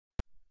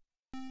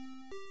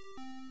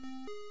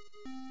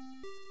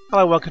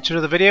Hello, welcome to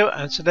another video,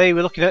 and today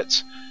we're looking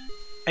at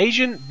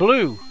Agent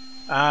Blue.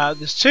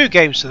 There's two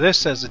games to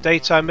this. There's the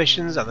daytime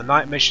missions and the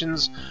night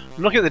missions.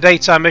 I'm looking at the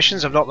daytime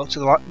missions. I've not looked at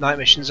the night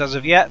missions as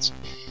of yet.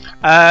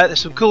 There's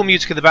some cool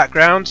music in the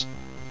background.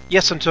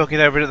 Yes, I'm talking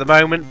over it at the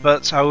moment,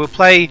 but I will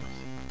play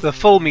the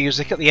full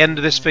music at the end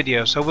of this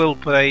video, so we'll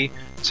put a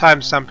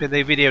timestamp in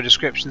the video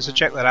description, so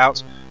check that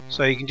out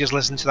so you can just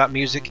listen to that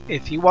music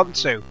if you want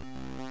to.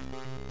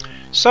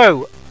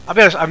 So, I'll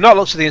be honest, I've not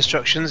looked at the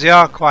instructions. They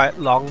are quite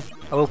long.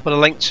 I will put a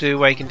link to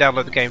where you can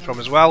download the game from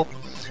as well.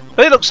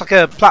 But it looks like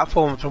a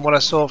platform from what I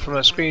saw from a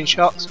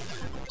screenshot.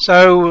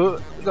 So,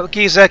 we've got the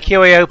keys there,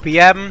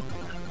 QAOPM.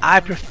 I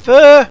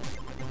prefer,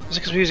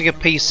 because I'm using a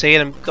PC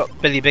and I've got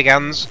really big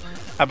hands,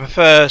 I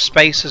prefer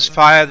space as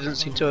fire. There doesn't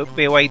seem to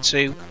be a way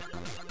to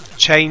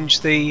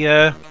change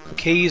the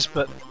keys,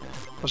 but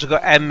also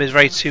got M is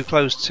very too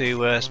close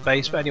to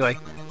space. But anyway,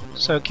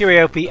 so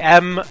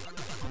QAOPM,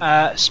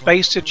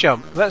 space to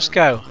jump. Let's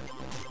go.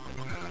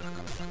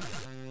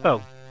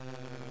 Oh.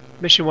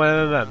 Mission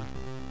 1mm.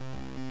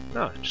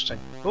 Oh, interesting.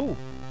 Oh.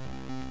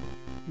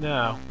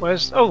 No.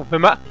 Where's... Oh, my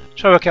man.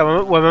 Try to work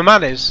out where my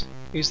man is.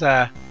 He's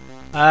there.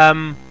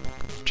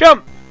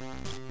 Jump!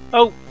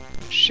 Oh,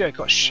 shit, I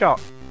got shot.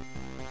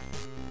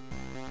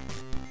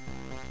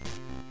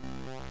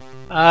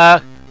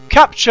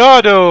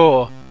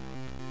 Capturado!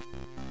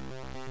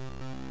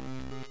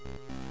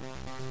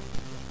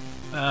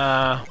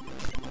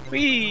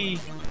 Whee!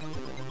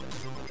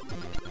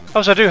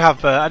 Oh, so I do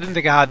have... I didn't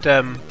think I had...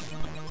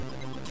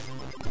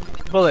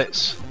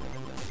 bullets.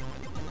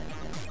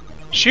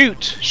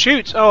 Shoot!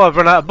 Shoot! Oh, I've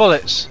run out of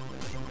bullets.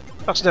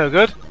 That's no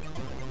good.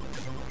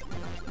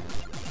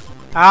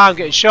 Ah, I'm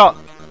getting shot.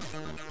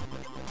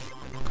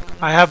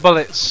 I have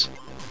bullets.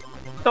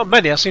 Not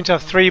many, I seem to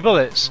have 3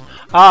 bullets.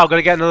 Ah, I've got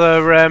to get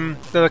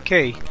another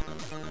key.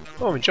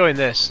 Oh, I'm enjoying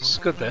this. It's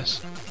good,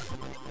 this.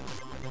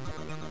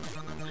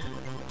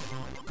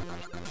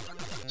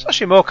 It's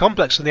actually more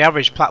complex than the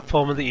average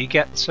platformer that you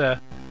get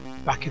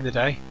back in the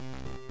day.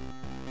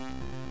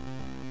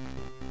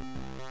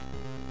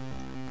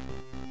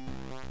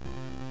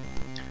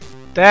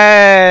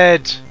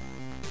 Dead!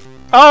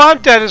 Oh,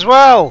 I'm dead as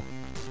well!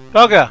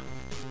 Bugger!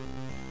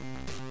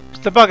 It's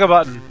the bugger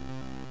button.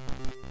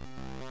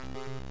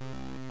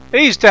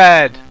 He's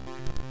dead!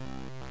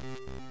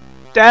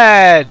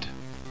 Dead!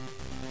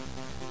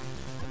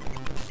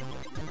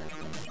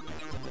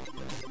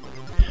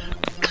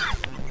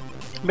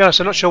 To be honest,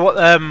 I'm not sure what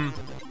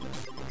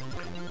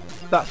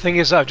that thing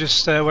is that I've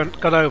just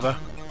gone over.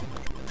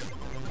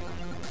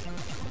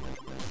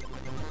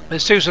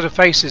 There's 2 sort of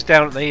faces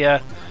down at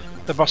the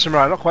bottom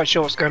right. I'm not quite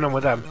sure what's going on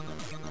with them.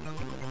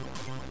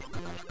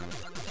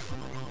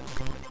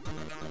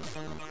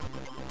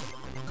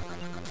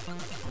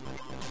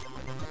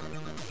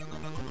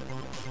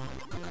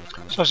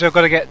 So obviously I've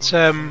got to get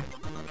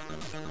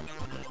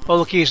all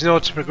the keys in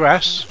order to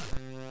progress.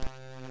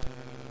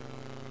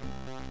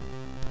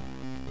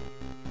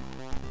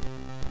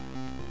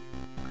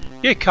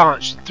 You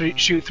can't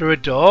shoot through a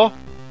door.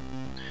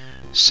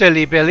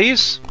 Silly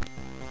billies.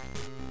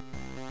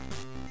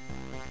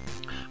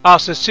 Ah,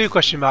 so there's 2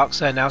 question marks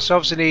there now, so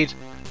obviously need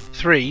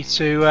 3 to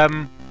do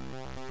that.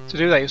 So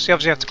you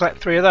obviously have to collect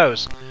 3 of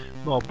those.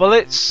 More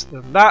bullets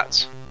than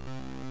that.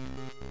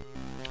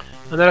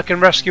 And then I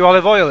can rescue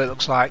Olive Oil, it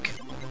looks like.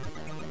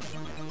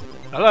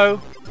 Hello?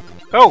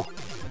 Oh!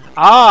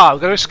 Ah,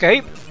 we've got to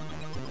escape.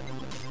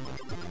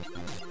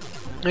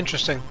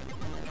 Interesting.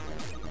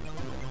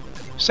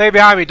 Stay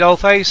behind me,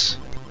 dollface.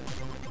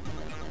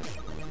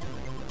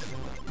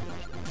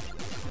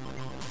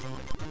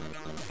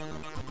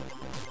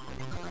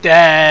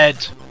 Dead.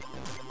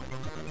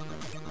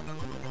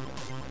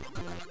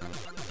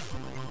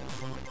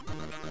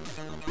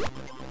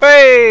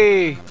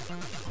 Hey!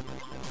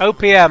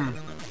 OPM.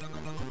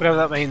 Whatever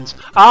that means.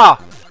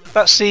 Ah!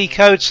 That's the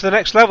code to the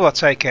next level, I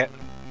take it.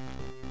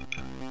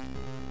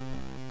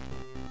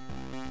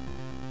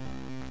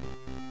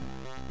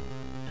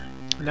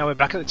 And now we're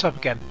back at the top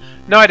again.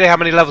 No idea how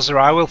many levels there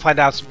are. I will find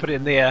out and put it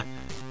in the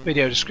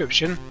video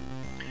description.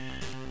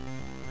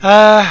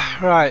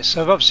 Right,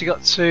 so I've obviously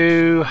got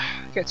to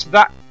get to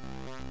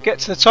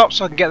the top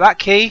so I can get that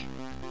key.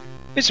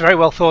 It's very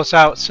well thought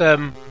out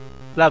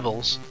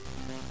levels.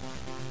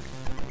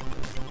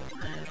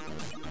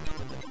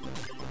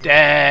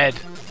 Dead.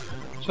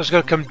 So I've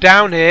got to come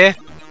down here,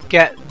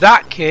 get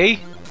that key,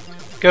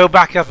 go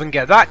back up and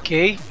get that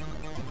key.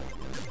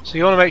 So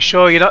you want to make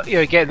sure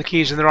you're getting the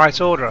keys in the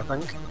right order, I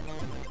think.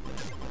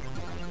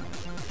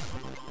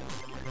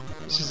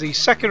 This is the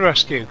second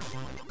rescue.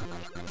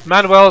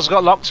 Manuel's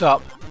got locked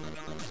up.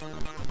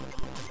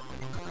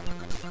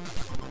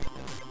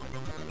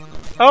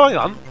 Oh, hang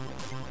on.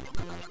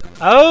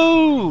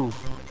 Oh!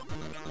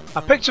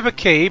 I picked up a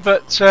key,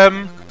 but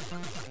it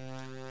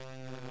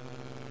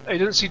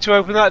didn't seem to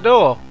open that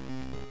door.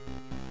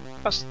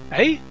 That's...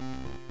 Hey?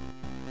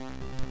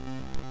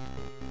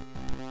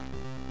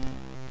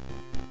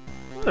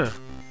 Huh,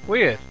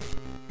 weird.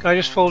 Can I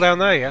just fall down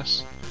there?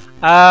 Yes.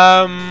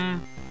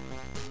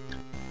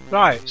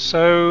 Right,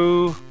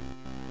 so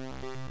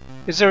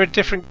Is there a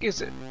different...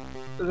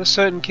 Are there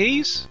certain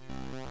keys?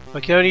 I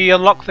can only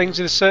unlock things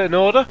in a certain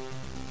order?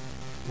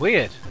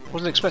 Weird.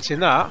 Wasn't expecting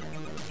that.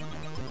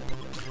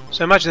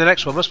 So imagine the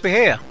next one must be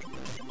here.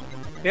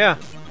 Yeah.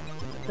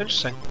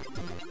 Interesting.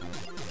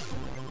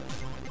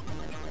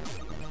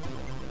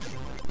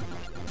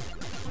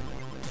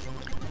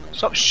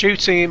 Stop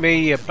shooting at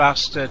me, you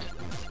bastard.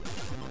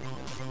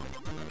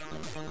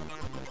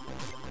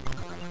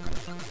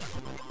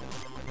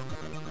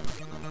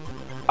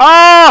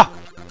 Ah!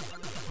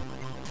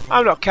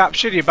 I'm not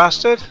captured, you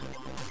bastard.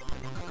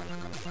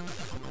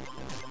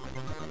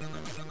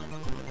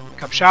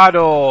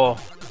 Capturado.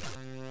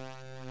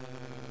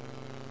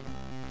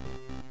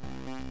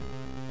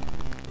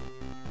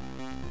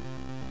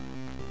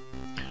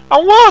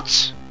 And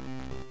what?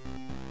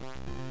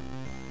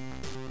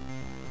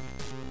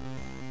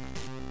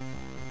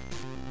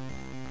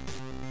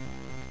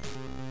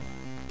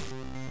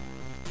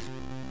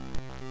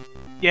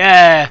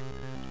 Yeah,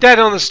 dead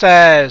on the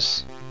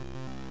stairs.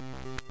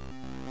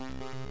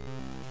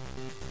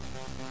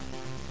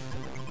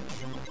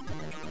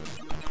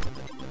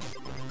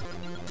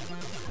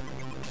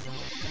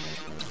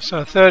 So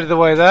a third of the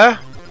way there.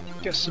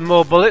 Get some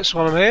more bullets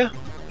while I'm here.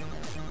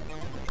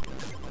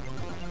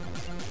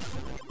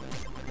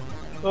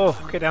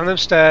 Oh, get down them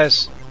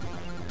stairs.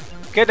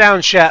 Get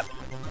down, Shep.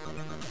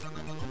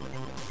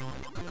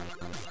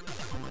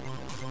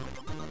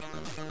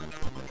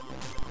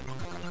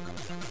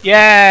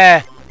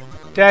 Yeah!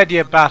 Dead,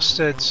 you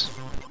bastards.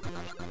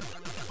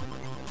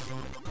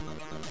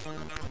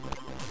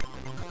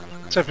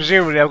 So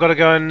presumably I've got to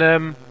go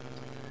and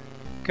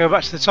go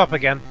back to the top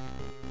again.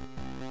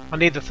 I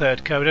need the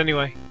third code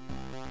anyway.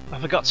 I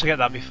forgot to get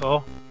that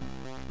before.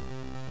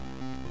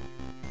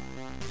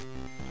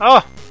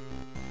 Oh!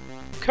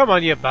 Come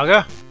on, you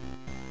bugger!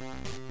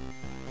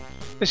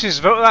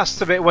 That's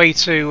the bit way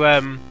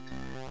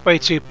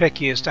too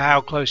picky as to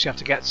how close you have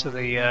to get to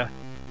the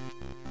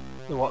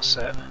what's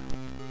it?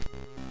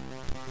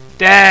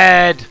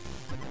 Dead!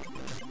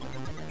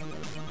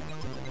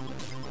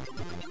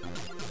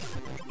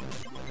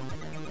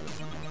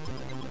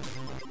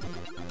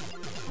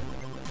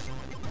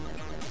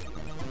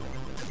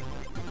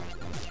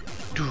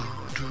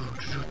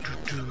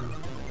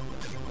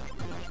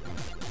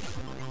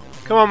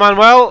 Come on,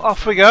 Manuel,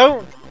 off we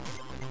go.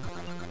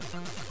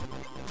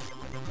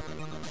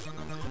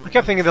 I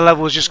kept thinking the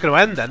level was just going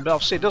to end then, but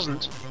obviously it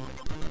doesn't.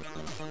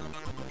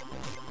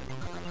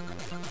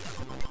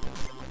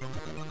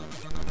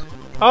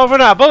 Oh, I've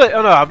run out of bullet.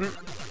 Oh no, I haven't.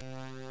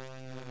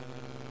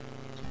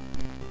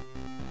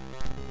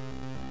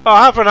 Oh,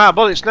 I have run out of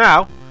bullets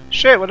now.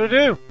 Shit, what do I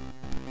do?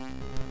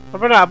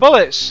 I've run out of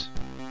bullets.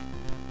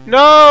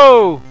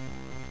 No!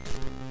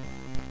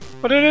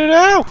 What do I do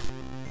now?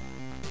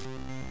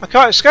 I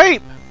can't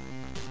escape.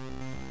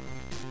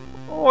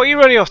 Oh, what are you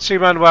running off to,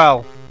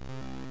 Manuel?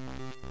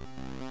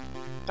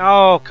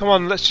 Oh, come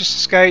on, let's just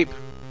escape.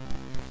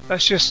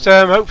 Let's just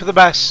hope for the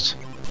best.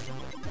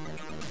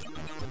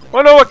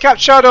 Oh no, a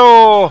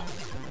capturado!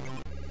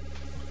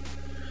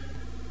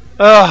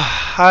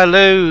 Ugh, I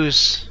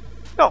lose.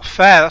 Not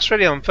fair, that's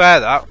really unfair,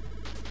 that.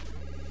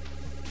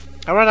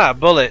 I ran out of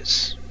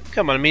bullets.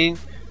 Come on, I mean,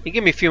 you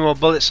give me a few more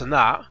bullets than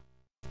that.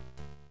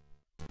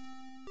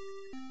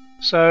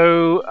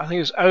 So, I think it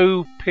was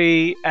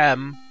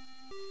OPM.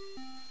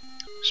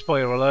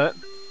 Spoiler alert.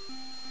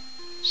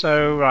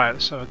 So, right,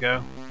 let's have a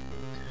go.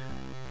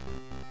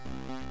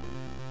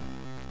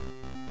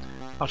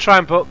 I'll try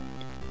and put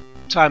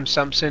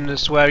timestamps in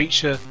as to where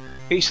each of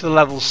the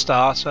levels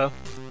start. So,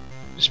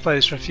 just play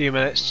this for a few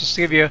minutes, just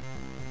to give you.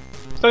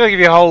 Not going to give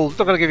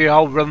you a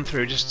whole run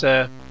through, just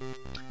a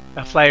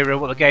flavour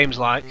of what the game's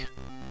like.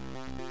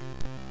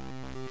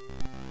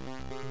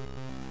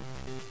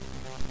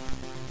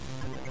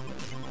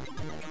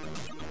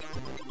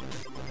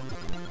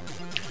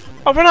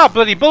 I've run out of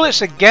bloody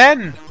bullets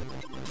again!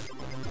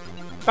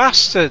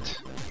 Bastard!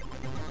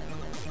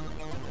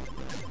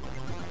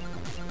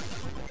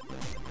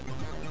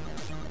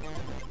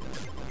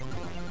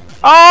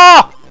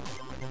 Ah!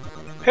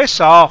 Oh! Piss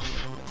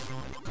off!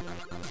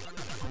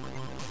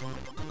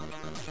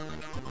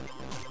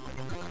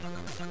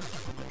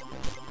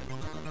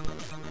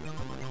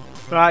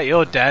 Right,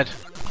 you're dead.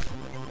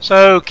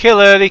 So,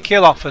 kill early,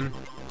 kill often.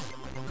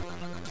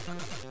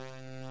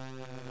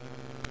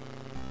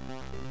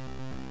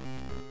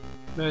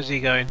 Where's he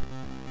going?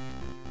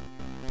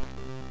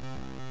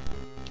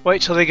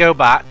 Wait till they go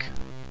back.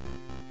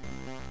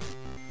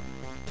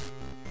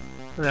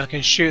 And then I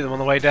can shoot them on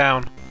the way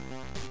down.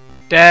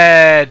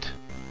 Dead!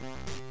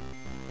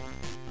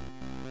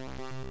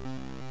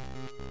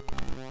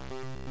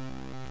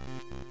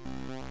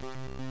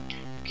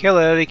 Kill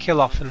early, kill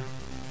often.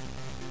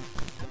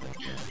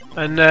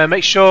 And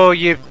make sure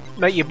you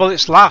make your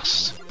bullets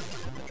last.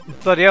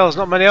 Bloody hell, there's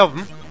not many of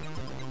them.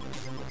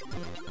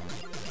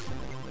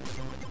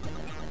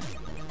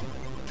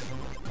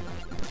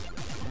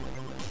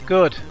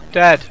 Good,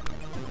 dead.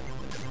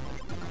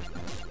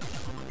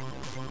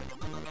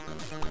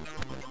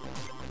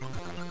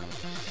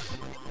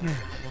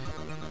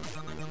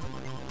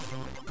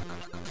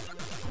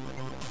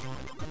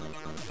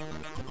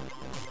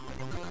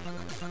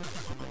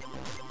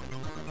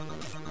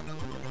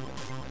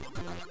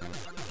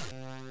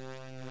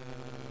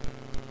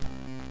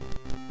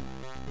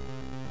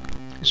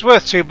 It's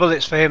worth 2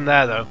 bullets for him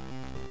there though,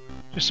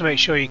 just to make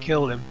sure you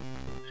killed him.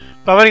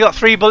 But I've only got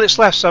 3 bullets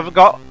left, so I've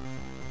got...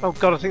 Oh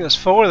god, I think there's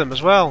 4 of them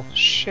as well.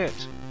 Shit.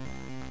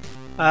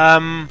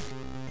 Oh.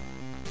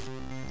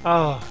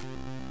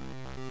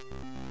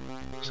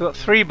 So I've got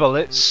 3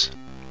 bullets.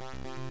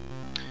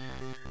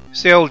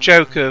 It's the old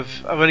joke of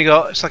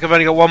it's like I've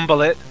only got 1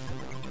 bullet.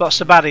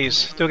 Lots of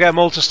baddies. Do I get them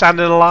all to stand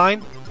in a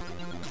line?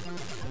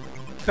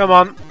 Come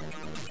on.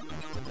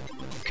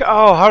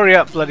 Oh, hurry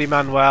up, bloody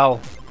Manuel.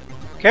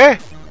 Okay.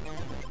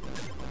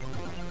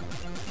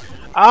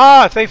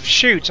 Ah, if they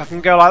shoot, I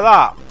can go like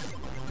that.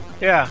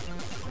 Yeah.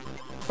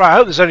 Right, I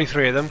hope there's only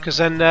 3 of them, because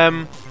then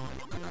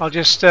I'll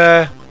just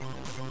kill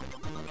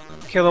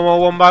them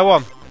all one by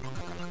one.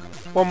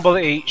 1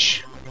 bullet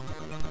each.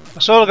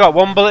 That's all I got,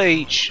 1 bullet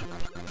each.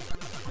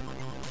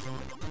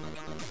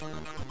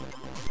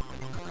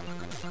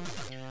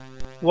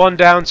 One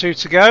down, 2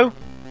 to go.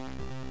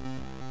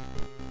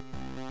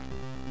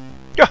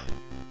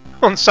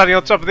 One standing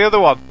on top of the other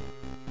one.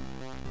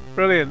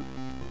 Brilliant.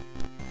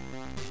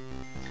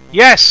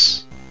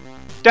 Yes!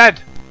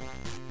 Dead!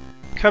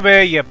 Come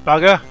here, you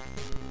bugger.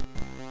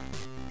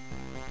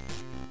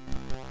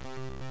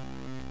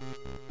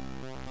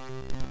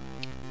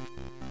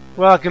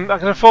 Well, I can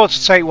afford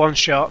to take 1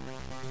 shot.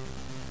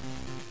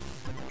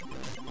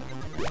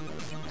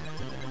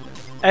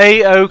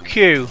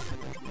 AOQ.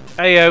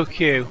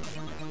 AOQ.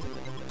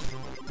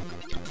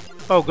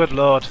 Oh, good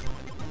lord.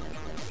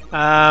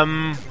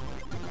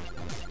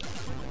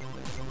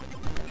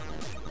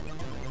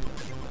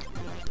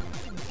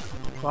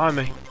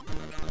 Blimey.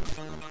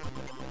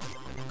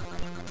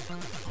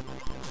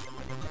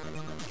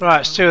 Right,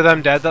 it's 2 of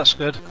them dead, that's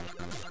good.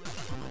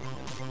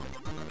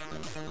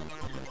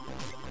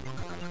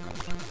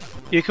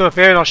 You come up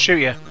here and I'll shoot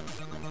you.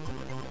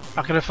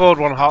 I can afford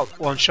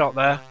 1 shot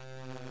there.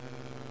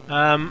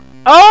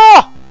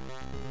 Oh!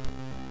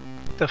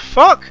 The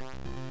fuck?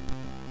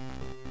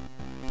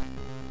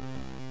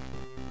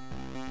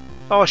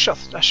 Oh, I shot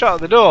at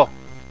the door.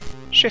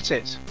 Shit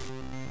it.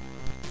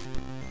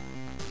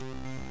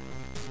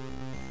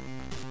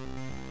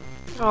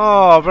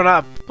 Oh, I've run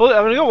out of bullet.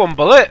 I've only got 1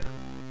 bullet.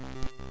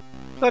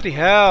 Bloody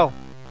hell.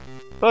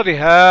 Bloody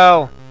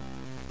hell.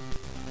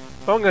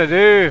 What am I going to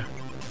do?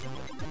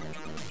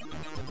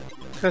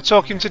 Can I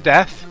talk him to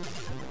death?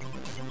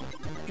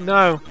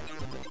 No.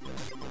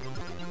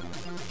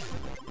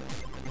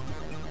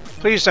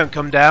 Please don't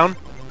come down.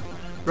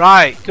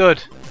 Right,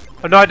 good.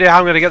 I've no idea how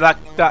I'm going to get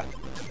that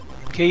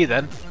key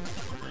then.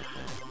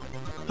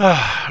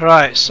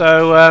 Right,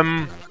 so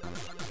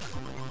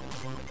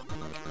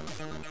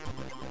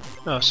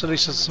oh, so at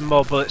least there's some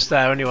more bullets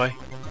there anyway.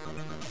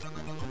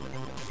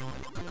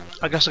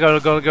 I guess I gotta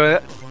go and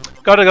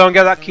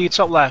get that key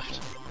top left.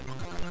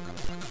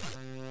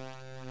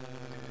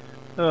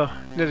 Oh,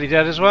 nearly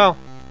dead as well.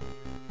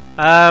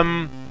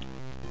 No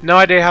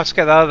idea how to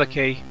get that other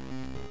key.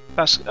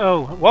 That's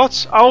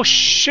what? Oh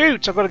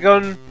shoot! I've got to go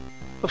and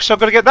so I've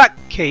got to get that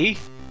key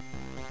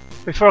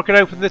before I can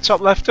open the top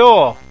left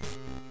door.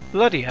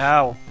 Bloody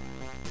hell!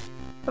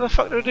 How the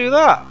fuck do I do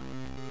that?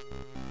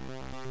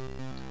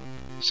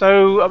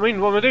 So, I mean,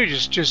 what am I do?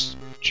 Just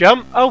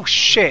jump? Oh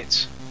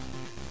shit!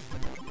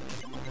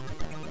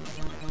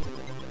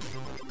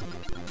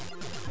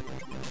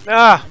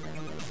 Ah!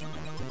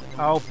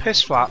 Oh,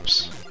 piss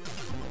flaps.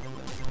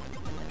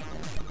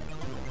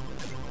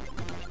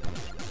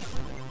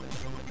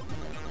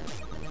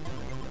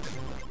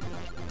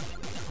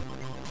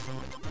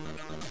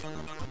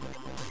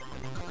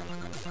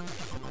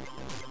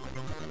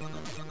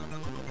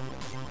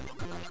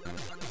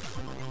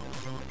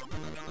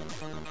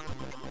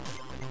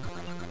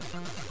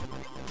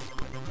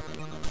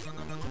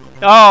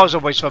 Oh, it was a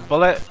waste of a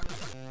bullet.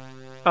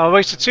 Oh, I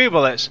wasted 2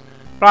 bullets.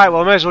 Right,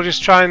 well, I may as well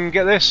just try and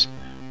get this.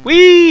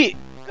 Whee!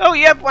 Oh,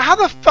 yeah, but how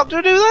the fuck do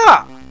I do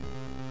that?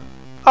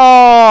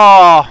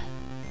 Oh!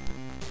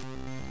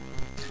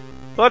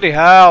 Bloody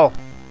hell.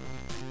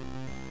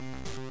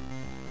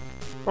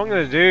 What am I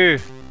going to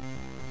do?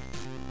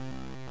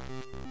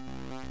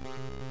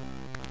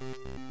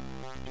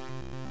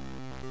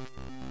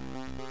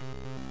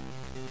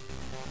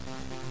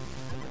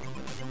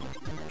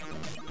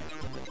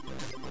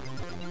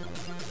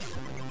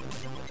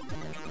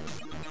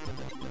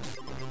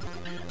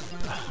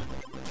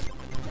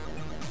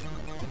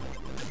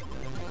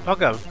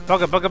 Bugger,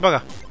 bugger, bugger,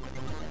 bugger.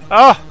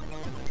 Oh!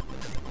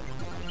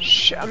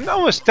 Shit, I'm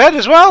almost dead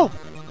as well.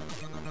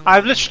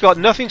 I've literally got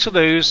nothing to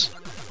lose.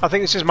 I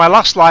think this is my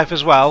last life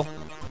as well.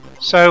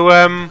 So,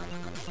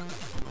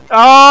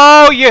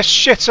 oh, you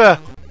shitter!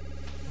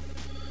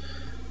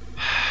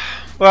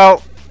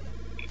 Well,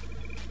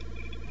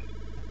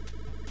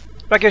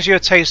 that gives you a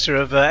taster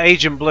of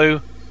Agent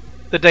Blue,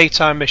 the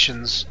daytime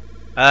missions.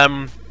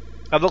 I've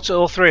looked at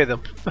all 3 of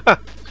them.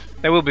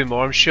 There will be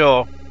more, I'm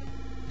sure.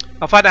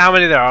 I'll find out how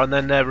many there are and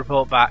then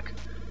report back.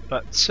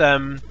 But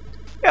yeah,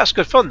 it's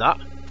good fun. That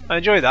I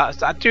enjoy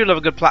that. I do love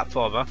a good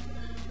platformer,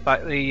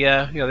 like the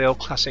the old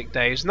classic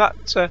days. And that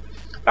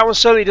one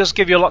certainly does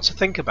give you a lot to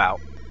think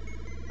about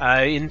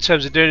in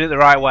terms of doing it the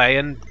right way.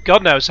 And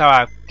God knows how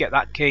I get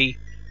that key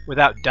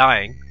without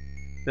dying.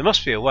 There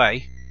must be a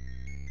way,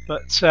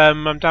 but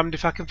I'm damned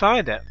if I can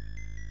find it.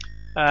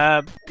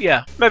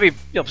 Yeah, maybe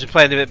obviously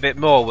playing a bit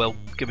more will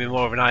give me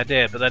more of an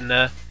idea, but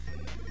then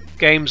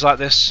games like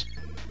this,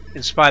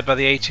 inspired by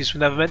the 80s, were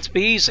never meant to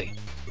be easy.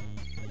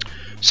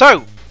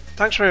 So,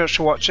 thanks very much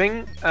for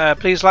watching.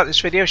 Please like this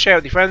video, share it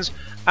with your friends,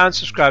 and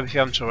subscribe if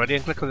you haven't already,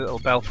 and click on the little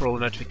bell for all the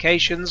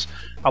notifications.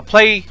 I'll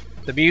play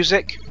the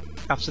music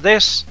after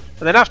this,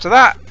 and then after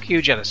that,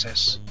 cue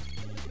Genesis.